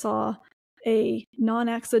time I saw a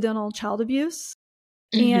non-accidental child abuse.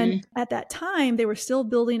 And at that time, they were still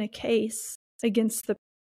building a case against the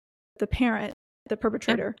parent, the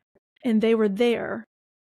perpetrator, and they were there.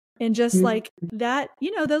 And just like that,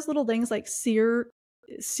 those little things like sear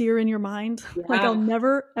in your mind. Yeah. Like I'll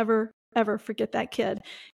never, ever, ever forget that kid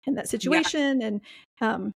and that situation. Yeah.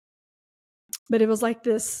 And, but it was like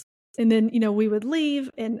this. And then, we would leave.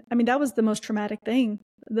 And I mean, that was the most traumatic thing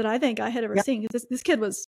that I think I had ever seen. Because this kid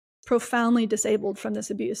was profoundly disabled from this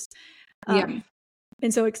abuse.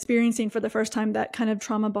 And so experiencing for the first time that kind of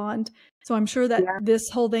trauma bond. So I'm sure that this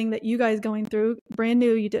whole thing that you guys going through, brand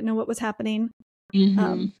new, you didn't know what was happening.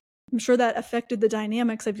 I'm sure that affected the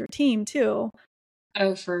dynamics of your team too.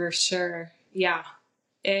 Oh, for sure. Yeah.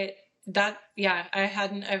 I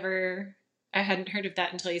hadn't heard of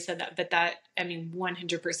that until you said that, but that, I mean,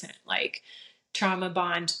 100% like trauma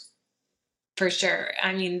bond for sure.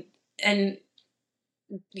 I mean, and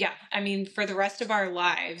yeah, I mean, for the rest of our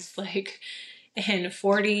lives, like in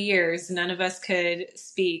 40 years, none of us could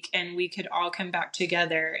speak and we could all come back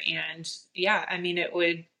together. And yeah, I mean,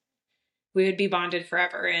 we would be bonded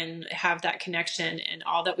forever and have that connection and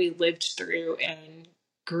all that we lived through and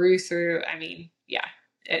grew through. I mean,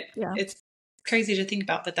 it's crazy to think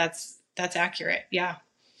about, but that's accurate. Yeah.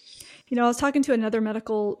 I was talking to another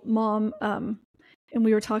medical mom, and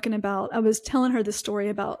we were talking about, I was telling her the story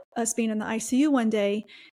about us being in the ICU one day.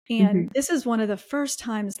 And this is one of the first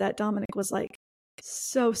times that Dominic was like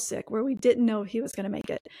so sick where we didn't know if he was going to make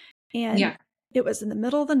it. And it was in the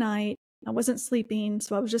middle of the night. I wasn't sleeping.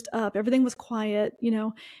 So I was just up. Everything was quiet,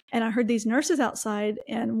 and I heard these nurses outside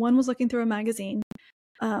and one was looking through a magazine.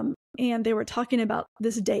 And they were talking about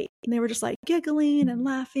this date and they were just like giggling and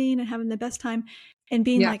laughing and having the best time and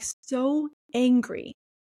being like so angry.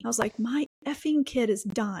 I was like, my effing kid is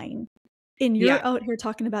dying and you're out here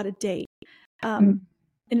talking about a date.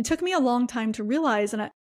 And it took me a long time to realize, and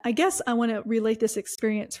I guess I want to relate this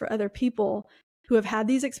experience for other people who have had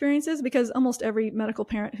these experiences, because almost every medical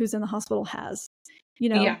parent who's in the hospital has,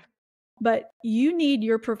 but you need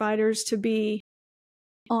your providers to be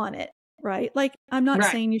on it, right? Like, I'm not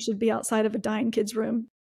saying you should be outside of a dying kid's room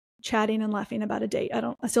chatting and laughing about a date.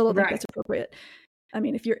 I still don't think that's appropriate. I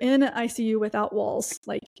mean, if you're in an ICU without walls,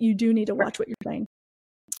 like you do need to watch what you're saying.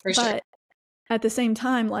 For sure. But at the same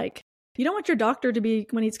time, like, you don't want your doctor to be,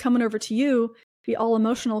 when he's coming over to you, be all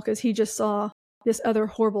emotional because he just saw this other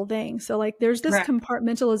horrible thing. So like there's this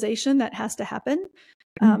compartmentalization that has to happen.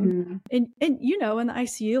 And in the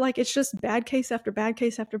ICU, like it's just bad case after bad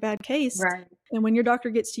case after bad case. Right. And when your doctor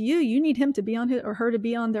gets to you, you need him to be on his or her to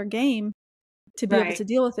be on their game to be able to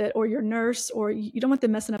deal with it, or your nurse, or you don't want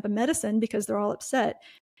them messing up a medicine because they're all upset.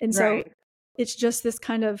 And so it's just this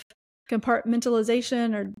kind of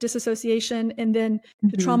compartmentalization or disassociation. And then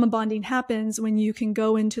the trauma bonding happens when you can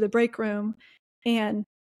go into the break room and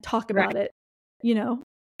talk about it,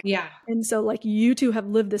 Yeah. And so like you two have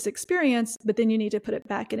lived this experience, but then you need to put it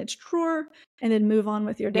back in its drawer and then move on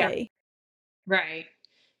with your day. Right.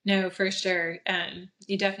 No, for sure.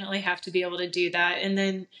 You definitely have to be able to do that. And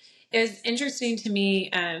then it was interesting to me,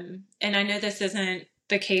 and I know this isn't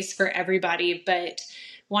the case for everybody, but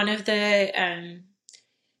one of the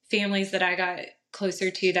families that I got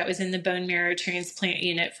closer to that was in the bone marrow transplant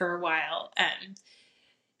unit for a while,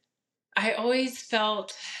 I always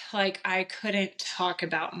felt like I couldn't talk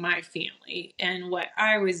about my family and what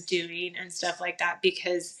I was doing and stuff like that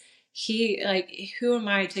because who am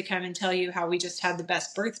I to come and tell you how we just had the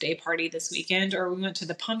best birthday party this weekend or we went to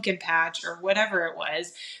the pumpkin patch or whatever it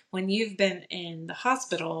was when you've been in the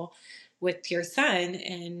hospital with your son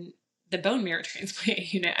in the bone marrow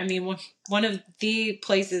transplant unit. I mean, one of the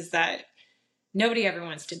places that nobody ever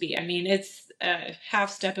wants to be. I mean, it's a half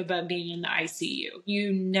step above being in the ICU.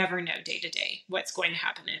 You never know day to day what's going to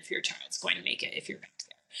happen if your child's going to make it if you're back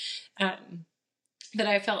there. But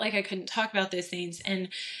I felt like I couldn't talk about those things. And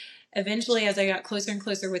eventually, as I got closer and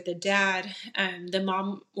closer with the dad, the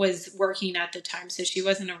mom was working at the time, so she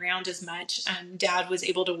wasn't around as much. Dad was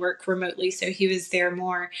able to work remotely, so he was there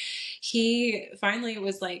more. He finally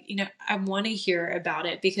was like, I want to hear about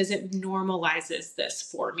it because it normalizes this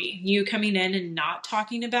for me. You coming in and not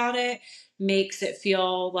talking about it makes it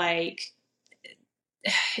feel like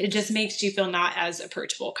it just makes you feel not as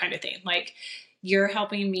approachable kind of thing. Like you're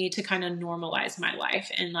helping me to kind of normalize my life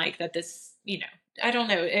and like that this, I don't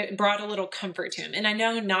know, it brought a little comfort to him. And I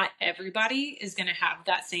know not everybody is going to have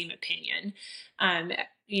that same opinion.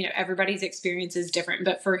 Everybody's experience is different,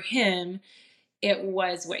 but for him, it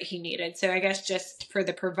was what he needed. So I guess just for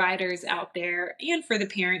the providers out there and for the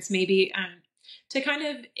parents, maybe to kind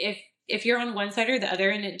of, if you're on one side or the other,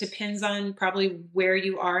 and it depends on probably where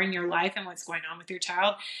you are in your life and what's going on with your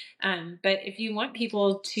child. But if you want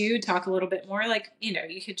people to talk a little bit more, like,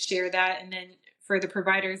 you could share that. And then for the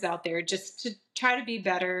providers out there, just to try to be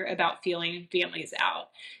better about feeling families out.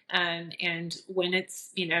 And when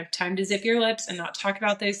it's, time to zip your lips and not talk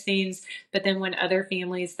about those things. But then when other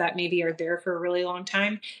families that maybe are there for a really long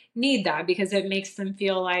time need that because it makes them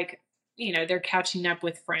feel like, they're catching up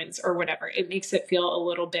with friends or whatever. It makes it feel a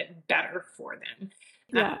little bit better for them.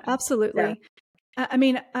 Yeah, absolutely. Yeah. I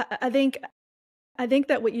mean, I think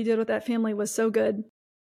that what you did with that family was so good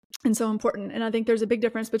and so important. And I think there's a big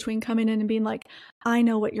difference between coming in and being like, I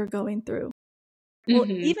know what you're going through. Well,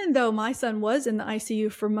 even though my son was in the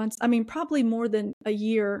ICU for months, I mean, probably more than a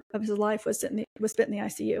year of his life was spent in the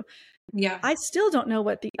ICU. Yeah. I still don't know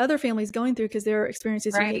what the other family's going through because their experience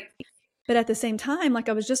is unique. But at the same time, like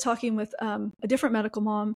I was just talking with a different medical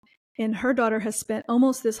mom, and her daughter has spent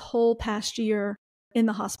almost this whole past year in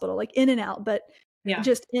the hospital, like in and out, but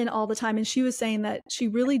just in all the time. And she was saying that she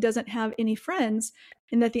really doesn't have any friends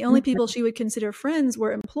and that the only people she would consider friends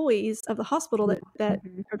were employees of the hospital that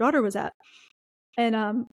her daughter was at. And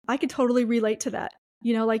I could totally relate to that.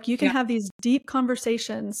 Like you can have these deep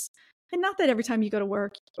conversations, and not that every time you go to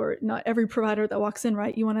work or not every provider that walks in,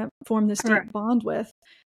 right, you want to form this deep bond with.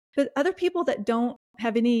 But other people that don't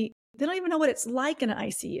have they don't even know what it's like in an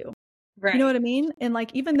ICU. Right. You know what I mean? And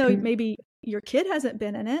like, even though maybe your kid hasn't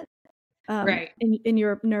been in it, and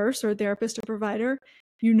you're a nurse or therapist or provider,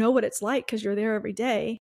 you know what it's like because you're there every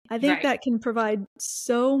day. I think that can provide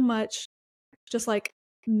so much just like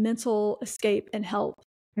mental escape and help.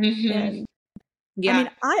 And I mean,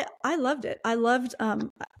 I loved it. I loved,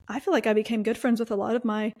 I feel like I became good friends with a lot of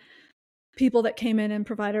my people that came in and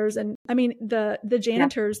providers. And I mean, the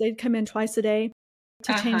janitors, they'd come in twice a day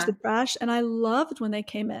to change the trash. And I loved when they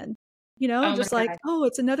came in, just like, oh,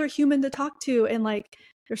 it's another human to talk to. And like,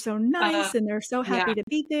 they're so nice and they're so happy to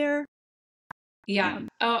be there.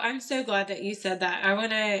 I'm so glad that you said that. I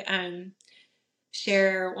want to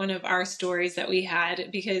share one of our stories that we had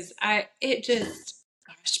because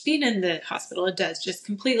being in the hospital, it does just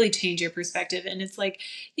completely change your perspective. And it's like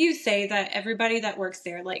you say that everybody that works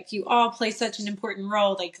there, like you all play such an important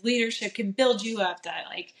role, like leadership can build you up, that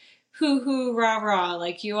like hoo rah rah,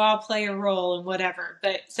 like you all play a role and whatever.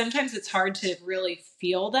 But sometimes it's hard to really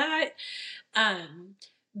feel that.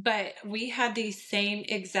 But we had the same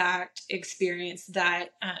exact experience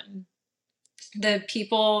that the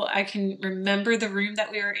people, I can remember the room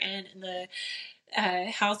that we were in and the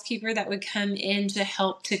housekeeper that would come in to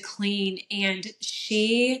help to clean, and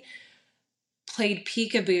she played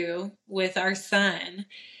peekaboo with our son.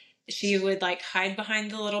 She would like hide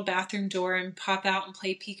behind the little bathroom door and pop out and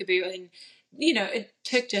play peekaboo, and it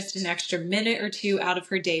took just an extra minute or two out of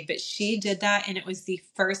her day, but she did that, and it was the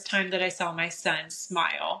first time that I saw my son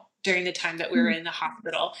smile during the time that we were in the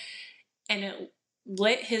hospital, and it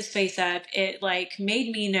lit his face up. It like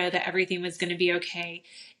made me know that everything was going to be okay.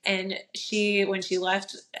 And when she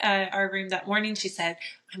left our room that morning, she said,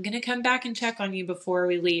 I'm going to come back and check on you before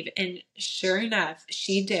we leave. And sure enough,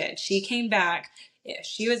 she did. She came back.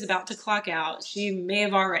 She was about to clock out. She may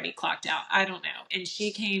have already clocked out. I don't know. And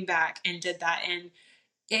she came back and did that. And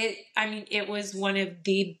It was one of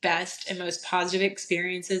the best and most positive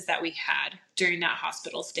experiences that we had during that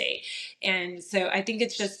hospital stay. And so I think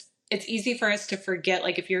it's easy for us to forget,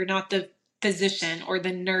 like if you're not the physician or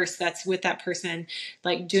the nurse that's with that person,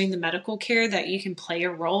 like doing the medical care, that you can play a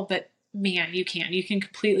role, but man, you can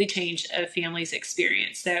completely change a family's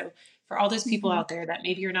experience. So for all those people out there that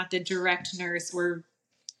maybe you're not the direct nurse or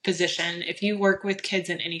physician, if you work with kids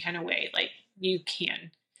in any kind of way, like you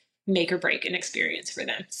can make or break an experience for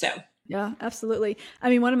them. So yeah, absolutely. I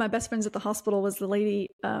mean, one of my best friends at the hospital was the lady,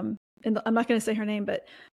 and I'm not going to say her name, but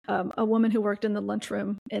a woman who worked in the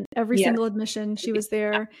lunchroom, and every single admission she was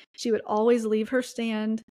there, she would always leave her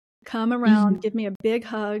stand, come around, give me a big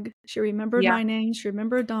hug. She remembered my name. She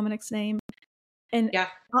remembered Dominic's name. And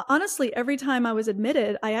honestly, every time I was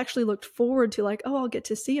admitted, I actually looked forward to like, oh, I'll get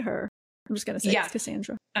to see her. I'm just going to say it's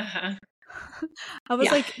Cassandra. I was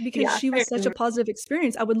like, because she was such a positive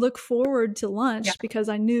experience, I would look forward to lunch because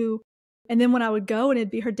I knew. And then when I would go and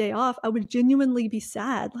it'd be her day off, I would genuinely be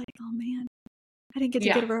sad. Like, oh man, I didn't get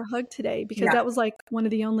to give her a hug today, because that was like one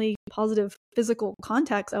of the only positive physical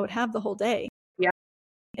contacts I would have the whole day.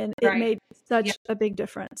 And it made such a big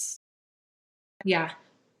difference. In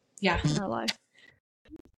our life.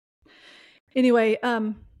 Anyway,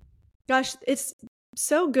 gosh, it's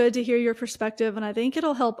so good to hear your perspective, and I think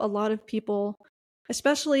it'll help a lot of people.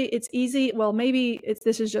 Especially, it's easy. Well, maybe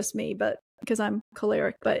this is just me, but because I'm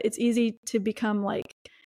choleric, but it's easy to become like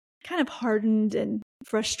kind of hardened and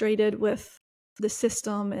frustrated with the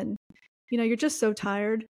system, and you're just so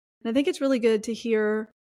tired. And I think it's really good to hear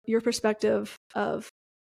your perspective of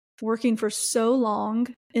working for so long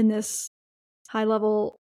in this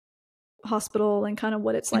high-level hospital and kind of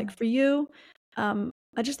what it's like for you.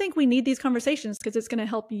 I just think we need these conversations because it's going to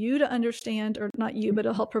help you to understand, or not you, but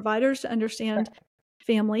it'll help providers to understand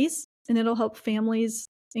families, and it'll help families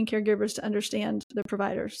and caregivers to understand the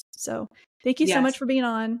providers. So thank you so much for being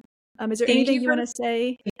on. Is there anything you want to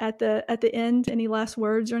say at the end? Any last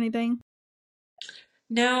words or anything?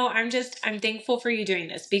 No, I'm thankful for you doing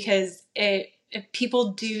this, because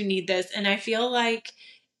people do need this. And I feel like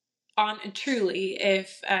truly,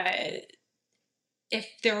 if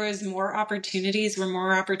there was more opportunities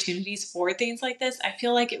for things like this, I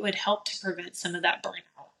feel like it would help to prevent some of that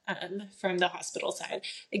burnout from the hospital side.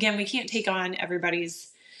 Again, we can't take on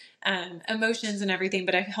everybody's emotions and everything,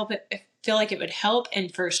 but I feel like it would help,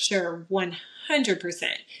 and for sure, 100%,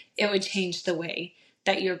 it would change the way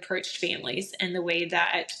that you approached families and the way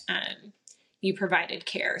that you provided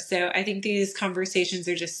care. So I think these conversations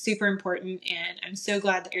are just super important, and I'm so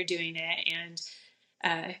glad that you're doing it, and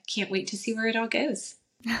can't wait to see where it all goes.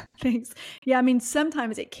 Thanks. Yeah, I mean,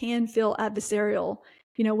 sometimes it can feel adversarial.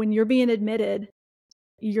 When you're being admitted,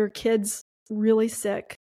 your kid's really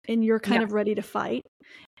sick and you're kind of ready to fight.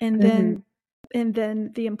 And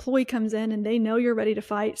then the employee comes in and they know you're ready to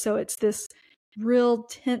fight. So it's this real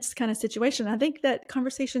tense kind of situation. I think that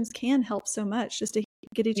conversations can help so much, just to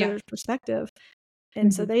get each other's perspective.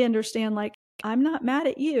 And so they understand, like, I'm not mad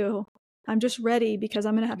at you. I'm just ready because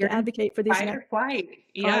I'm going to have to advocate for these next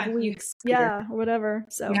 5 weeks. Or whatever.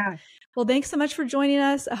 So, well, thanks so much for joining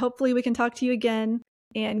us. Hopefully we can talk to you again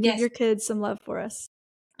and give your kids some love for us.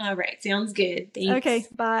 All right. Sounds good. Thanks. Okay.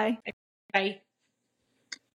 Bye. Bye.